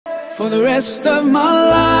For the rest of my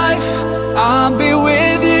life, I'll be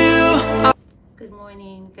with you. Good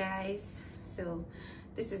morning, guys. So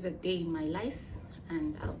this is a day in my life,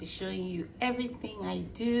 and I'll be showing you everything I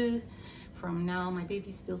do from now. My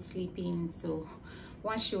baby's still sleeping, so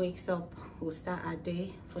once she wakes up, we'll start our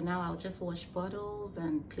day. For now, I'll just wash bottles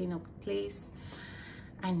and clean up the place,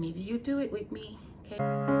 and maybe you do it with me, okay?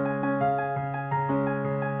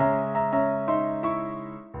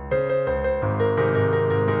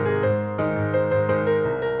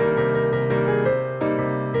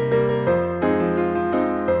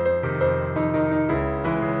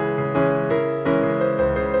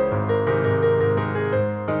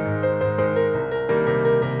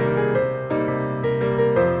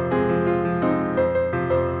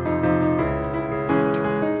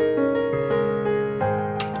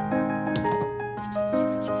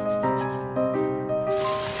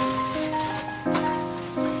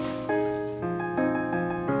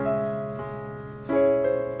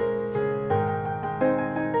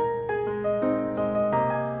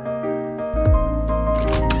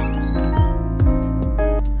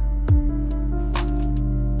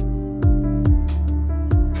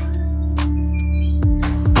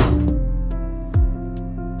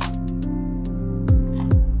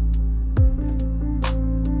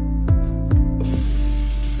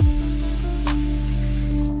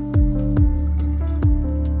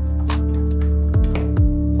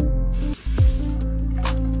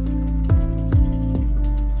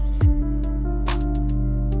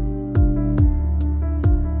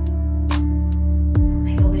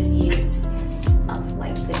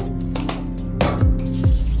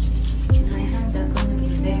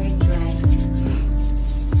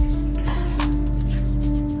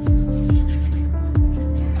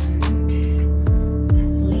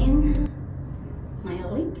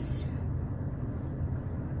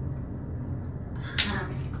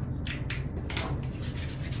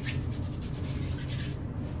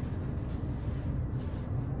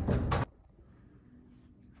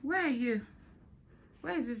 Where are you?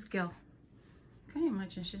 Where is this girl? Can you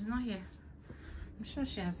imagine? She's not here. I'm sure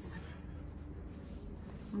she has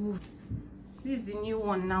moved. This is the new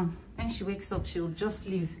one now. When she wakes up, she will just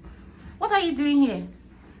leave. What are you doing here?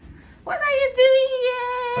 What are you doing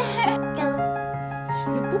here?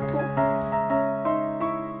 You poo-poo.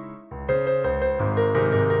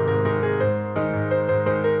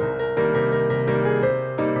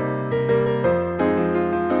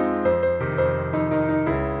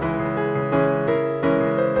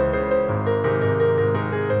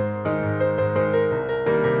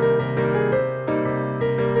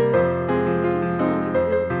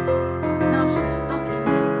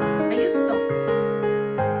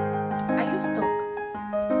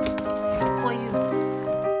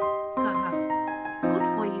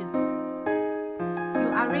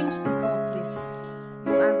 Arrange this whole place.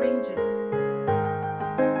 You arrange it.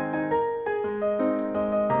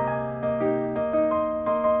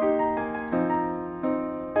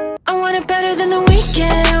 I want it better than the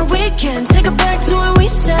weekend. We can take it back to when we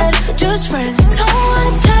said just friends. Don't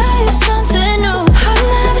wanna tell you something new. I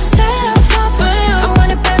never said I'll fall for you. I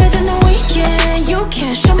want it better than the weekend. You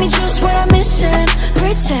can show me just what I'm missing.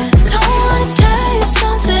 Pretend. Don't wanna tell you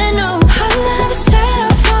something new. I never said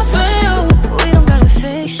I'll fall for you. We don't gotta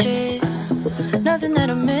fix shit. Nothing that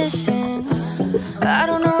I'm missing. I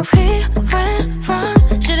don't know if we went wrong.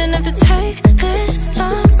 Shouldn't have to take this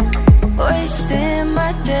long. Wasting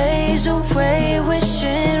my days away,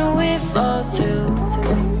 wishing we fall through.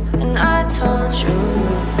 And I told you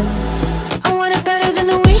I want it better than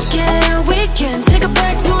the weekend. We can take it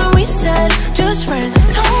back to when we said just friends.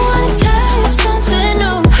 Don't wanna tell you something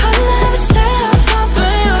new. I never said I'll fall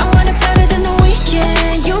for you. I want it better than the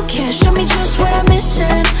weekend. You can show me just what I'm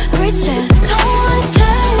missing. Pretend. Don't wanna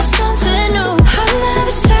tell you something new. I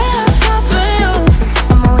never said I'll fall for you.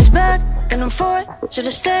 I'm always back and I'm forth.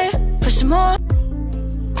 Should've stayed for some more.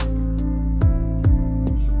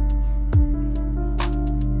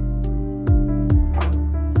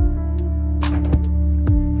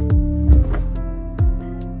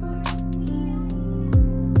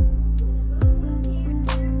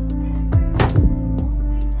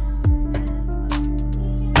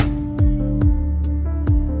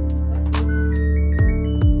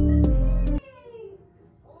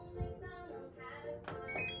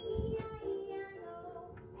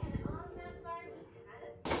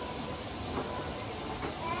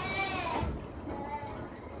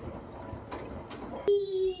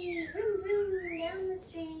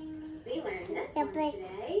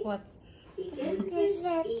 What?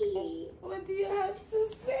 What do you have to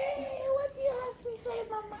say? What do you have to say,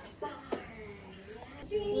 Mama?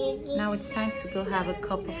 Now it's time to go have a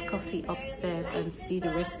cup of coffee upstairs and see the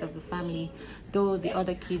rest of the family. Though the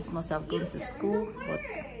other kids must have gone to school, but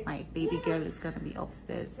my baby girl is gonna be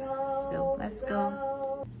upstairs. So let's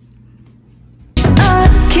go. I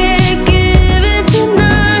can't give it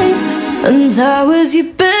tonight. And I was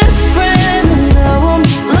your best friend, and now I'm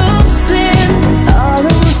just losing all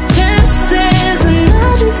of my senses, and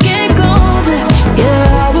I just can't go there.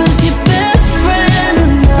 Yeah, I was your best friend,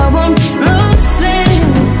 and now I'm just losing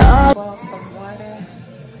all. Boil some water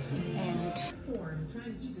and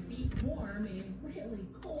Trying to keep your feet warm in really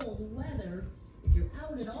cold weather. If you're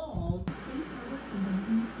out at all, safe products and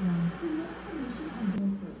medicines from information on the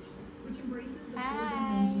approach, which embraces the four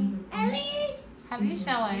dimensions of have you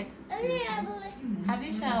showered? Have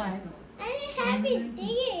you showered?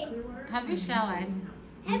 Have you showered?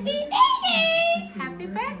 Happy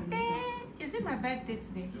birthday! Is it my birthday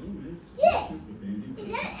today? Yes.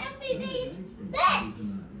 Is that happy day?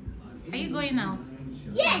 Yes. Are you going out?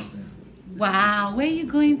 Yes. Wow, where are you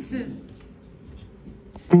going to?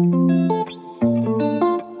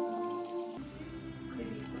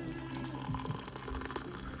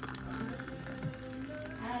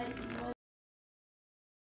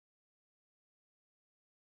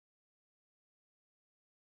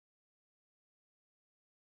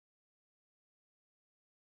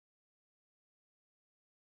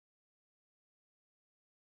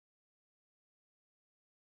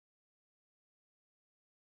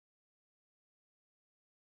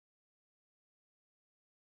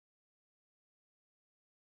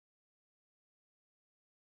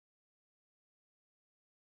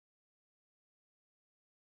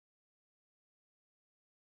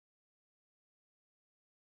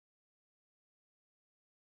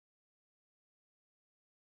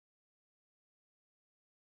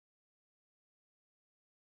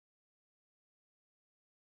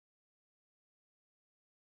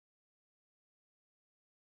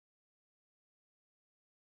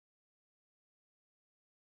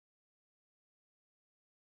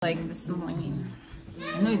 Like this morning.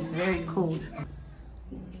 I know it's very cold.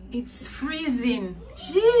 It's freezing.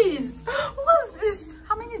 Jeez, what's this?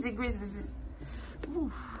 How many degrees is this?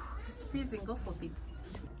 Ooh, it's freezing, God forbid.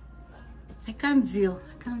 I can't deal.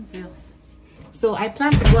 So I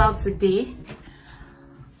plan to go out today,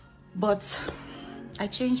 but I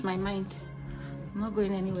changed my mind. I'm not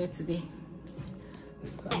going anywhere today.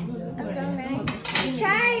 I'm gonna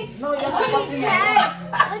try. No, you're not possible.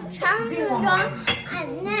 I'm trying to go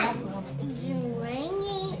and then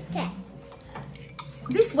drink.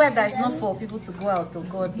 This weather is not for people to go out, oh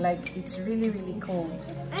God. Like, it's really, really cold.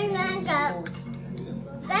 And then go.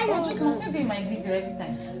 Oh, you can still be in my video every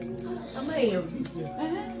time. I'm in your video.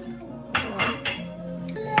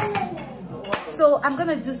 So I'm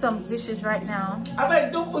gonna do some dishes right now. I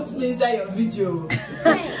bet don't put me inside your video.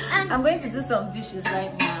 I'm going to do some dishes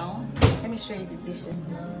right now. Let me show you the dishes.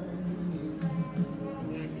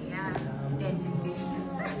 Here they are, dirty dishes.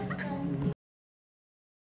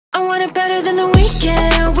 I want it better than the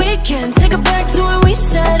weekend. We can take it back to when we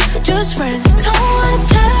said just friends. Don't wanna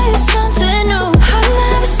tell you something new. I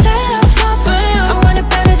never said I'll fall for you. I want it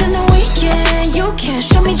better than the weekend. You can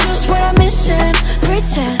show me just what I'm missing.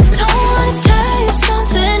 Pretend. Don't wanna tell you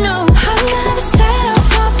something new. I never said I'll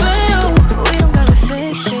fall for you. We don't gotta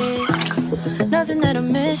fix it. Nothing that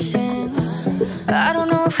I'm missing. I don't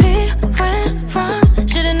know if we went wrong.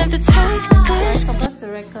 Shouldn't have to take this. I forgot to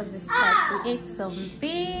record this part. We ate some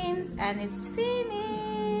beans and it's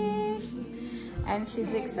finished. And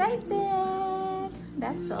she's excited.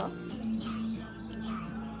 That's all.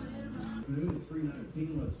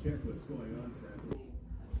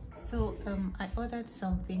 So I ordered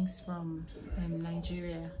some things from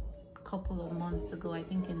Nigeria a couple of months ago, I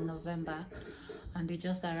think in November, and they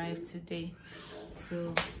just arrived today.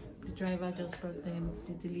 So the driver just brought them,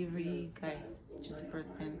 the delivery guy just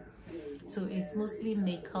brought them. So it's mostly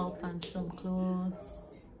makeup and some clothes.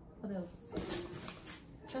 What else?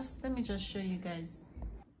 Let me just show you guys.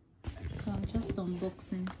 So I'm just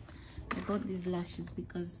unboxing. I bought these lashes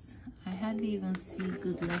because I hardly even see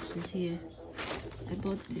good lashes here. I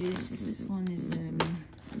bought this one is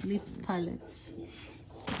lip palettes.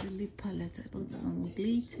 It's a lip palette. I bought some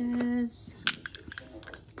glitters.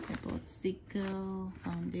 I bought Zico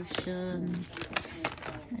foundation.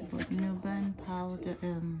 I bought Nuban powder,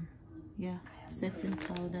 yeah, setting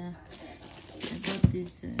powder. I bought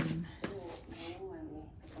this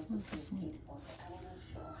what's this one?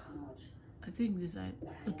 I think these are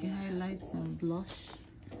okay, highlights and blush.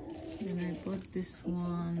 Then I bought this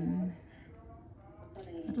one.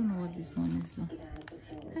 I don't know what this one is.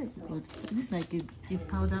 Hey God, this is like a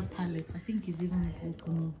powder palette. I think it's even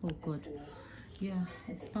oh God, Yeah,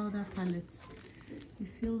 it's powder palette. It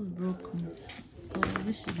feels broken, but I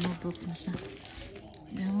wish it's not broken.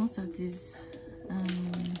 Then what are these?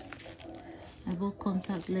 I bought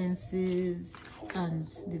contact lenses and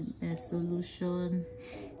the solution.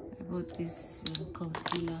 I bought this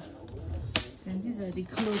concealer. And these are the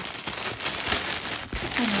clothes.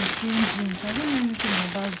 And I'm seeing jeans. I don't know anything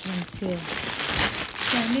about jeans here.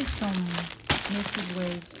 So I made some native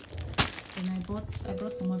wears. And I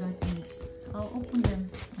brought some other things. I'll open them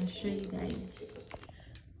and show you guys.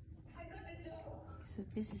 So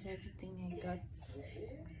this is everything I got.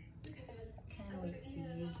 Can't wait to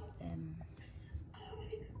use them.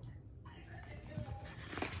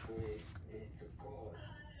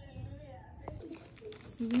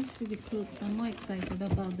 So these are the clothes. I'm more excited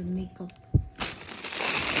about the makeup.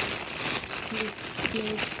 Clothes.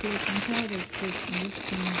 I'm tired of clothes. I'm just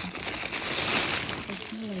changing.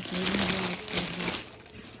 It's not like I even wear it like this.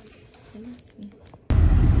 Let's see.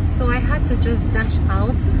 So I had to just dash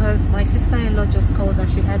out because my sister-in-law just called that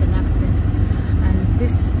she had an accident. And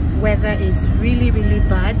this weather is really, really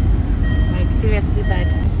bad. Like seriously bad.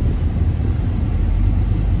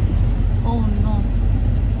 Oh no.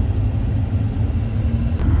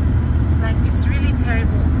 Like it's really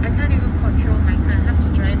terrible. I can't even control my car. I have to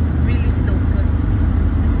drive really slow because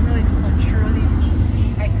the snow is controlling me.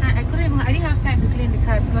 See, I didn't have time to clean the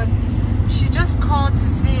car because she just called to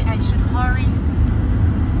say I should hurry. I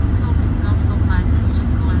hope it's not so bad. Let's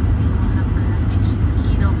just go and see what happened. I think she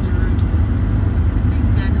skied off the road. I think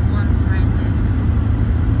they're the ones right there.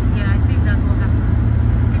 Yeah, I think that's what happened.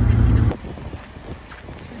 I think they skied off.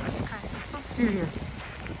 Jesus Christ, it's so serious.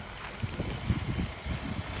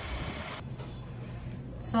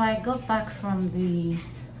 So I got back from the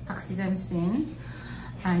accident scene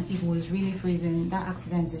and it was really freezing. That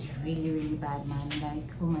accident is really, really bad, man.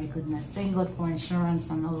 Like, oh my goodness. Thank God for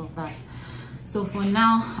insurance and all of that. So for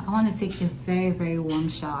now, I want to take a very, very warm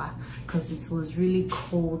shower because it was really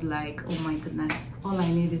cold. Like, oh my goodness. All I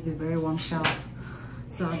need is a very warm shower.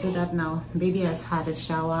 So I'll do that now. Baby has had a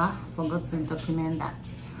shower. Forgot to document that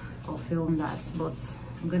or film that, but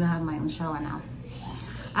I'm gonna have my own shower now.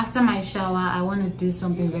 After my shower, I want to do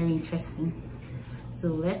something very interesting. So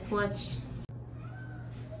let's watch.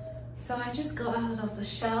 So I just got out of the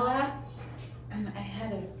shower and I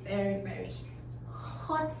had a very, very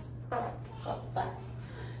hot bath.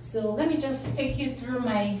 So let me just take you through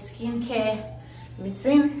my skincare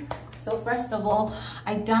routine. So first of all,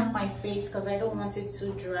 I damp my face because I don't want it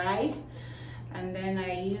too dry. And then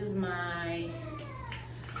I use my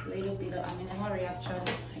little bit of,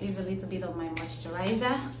 actually, I use a little bit of my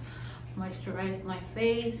moisturizer. Moisturize my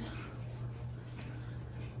face.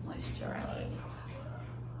 Moisturize.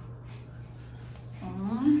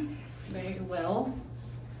 Very well.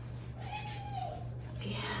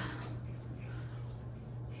 Yeah.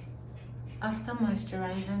 After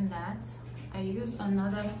moisturizing that, I use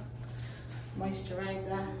another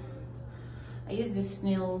moisturizer. I use this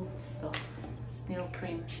snail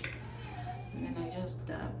cream, and then I just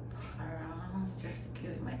dab around just to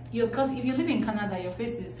keep my because if you live in Canada, your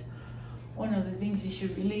face is one of the things you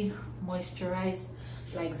should really moisturize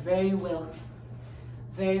like very well,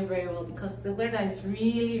 very, very well, because the weather is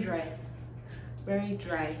really dry, very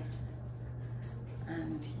dry,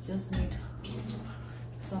 and you just need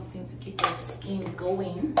something to keep your skin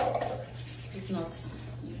going. If not,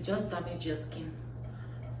 you just damage your skin.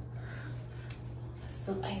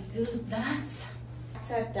 So I do that.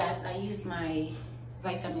 After that, I use my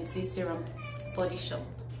vitamin C serum, Body Shop.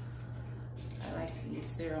 I like to use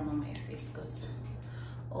serum on my face because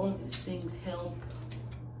all these things help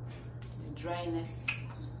the dryness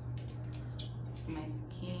of my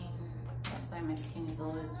skin. That's why my skin is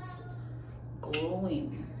always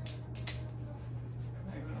glowing.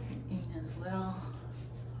 I rub it in as well.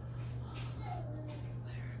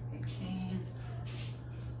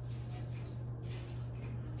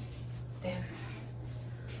 Then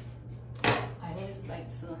I always like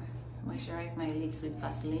to moisturize my lips with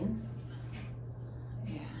Vaseline.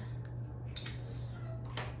 Yeah.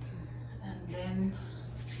 And then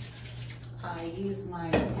I use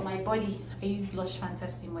my body, I use Lush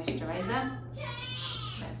Fantasy moisturizer.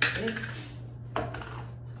 That's it. I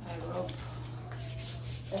rub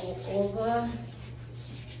all over.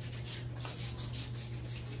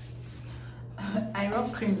 I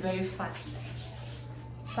rub cream very fast.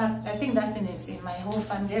 In fact, I think that thing is in my whole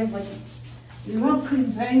family. Everybody, we rub cream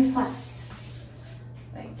very fast,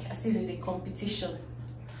 like as if it's a competition.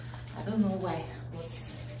 I don't know why, but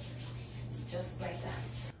it's just like that.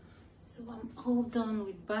 So I'm all done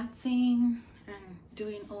with bathing and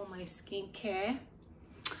doing all my skincare.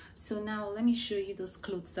 So now let me show you those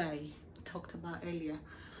clothes I talked about earlier.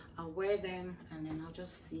 I'll wear them and then I'll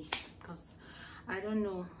just see, because I don't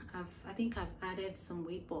know, I think I've added some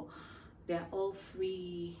weight, but they're all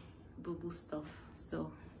free boo-boo stuff.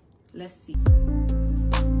 So let's see.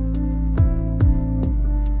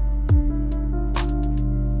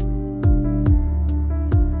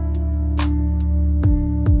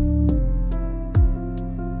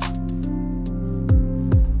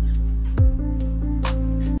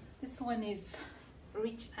 This one is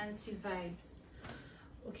Rich Auntie Vibes.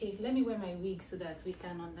 Okay, let me wear my wig so that we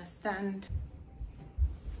can understand.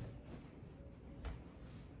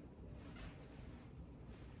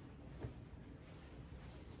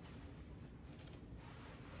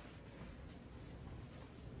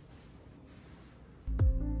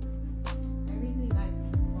 I really like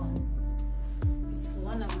this one. It's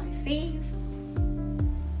one of my fave.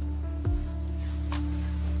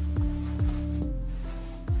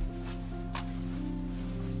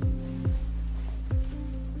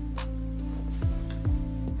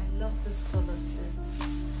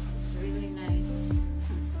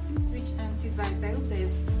 Vibes. I hope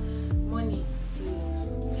there's money to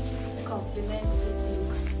complement this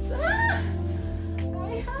looks. I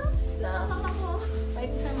hope so. By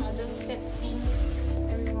the time I'll just step in,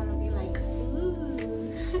 everyone will be like, ooh.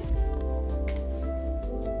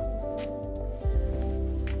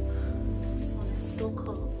 This one is so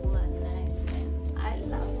colorful and nice, man. I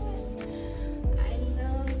love it. I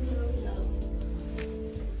love,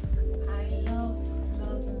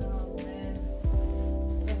 man.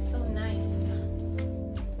 They're so nice.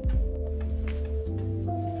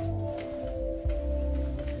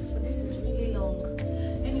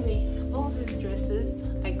 Dresses,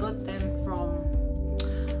 I got them from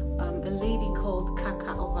a lady called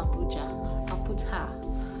Kaka of Abuja. I'll put her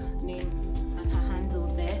name and her handle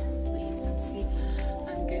there so you can see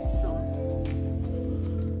and get some.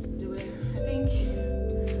 They were,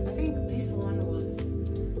 I think this one was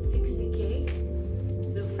 60k.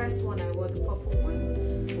 The first one I wore, the purple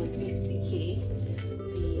one, was 50k.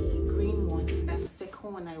 The green one, that's the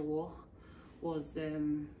second one I wore, was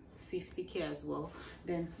 50k as well.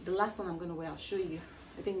 Then the last one I'm gonna wear, I'll show you.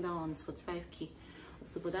 I think that one's 45k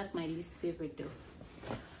also, but that's my least favorite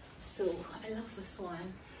though. So I love this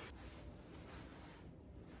one.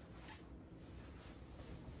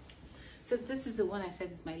 So this is the one I said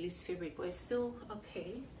is my least favorite, but it's still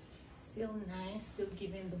okay, still nice, still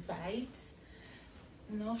giving the vibes.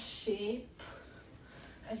 No shape,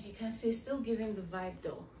 as you can see, still giving the vibe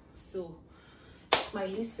though. So it's my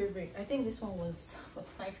least favorite. I think this one was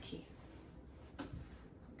 45k.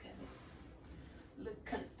 Look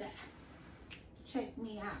at that. Check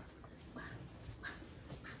me out.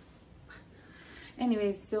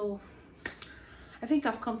 Anyways, so I think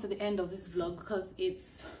I've come to the end of this vlog because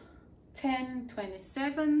it's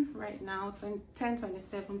 10:27 right now,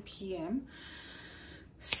 10:27 p.m.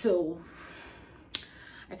 So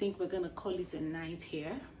I think we're gonna call it a night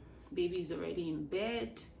here. Baby's already in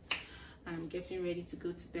bed. I'm getting ready to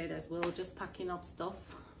go to bed as well, just packing up stuff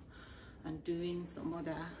and doing some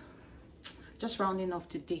other, just rounding off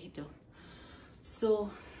the day though.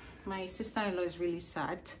 So my sister-in-law is really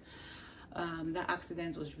sad. That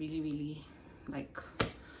accident was really like,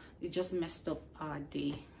 it just messed up our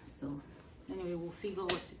day. So anyway, we'll figure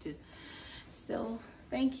what to do. So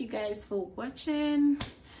thank you guys for watching.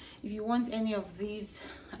 If you want any of these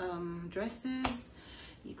dresses,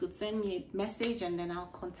 you could send me a message and then I'll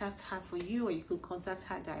contact her for you, or you could contact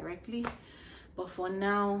her directly. But for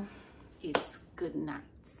now, it's good night.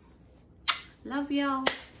 Love y'all.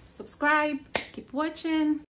 Subscribe. Keep watching.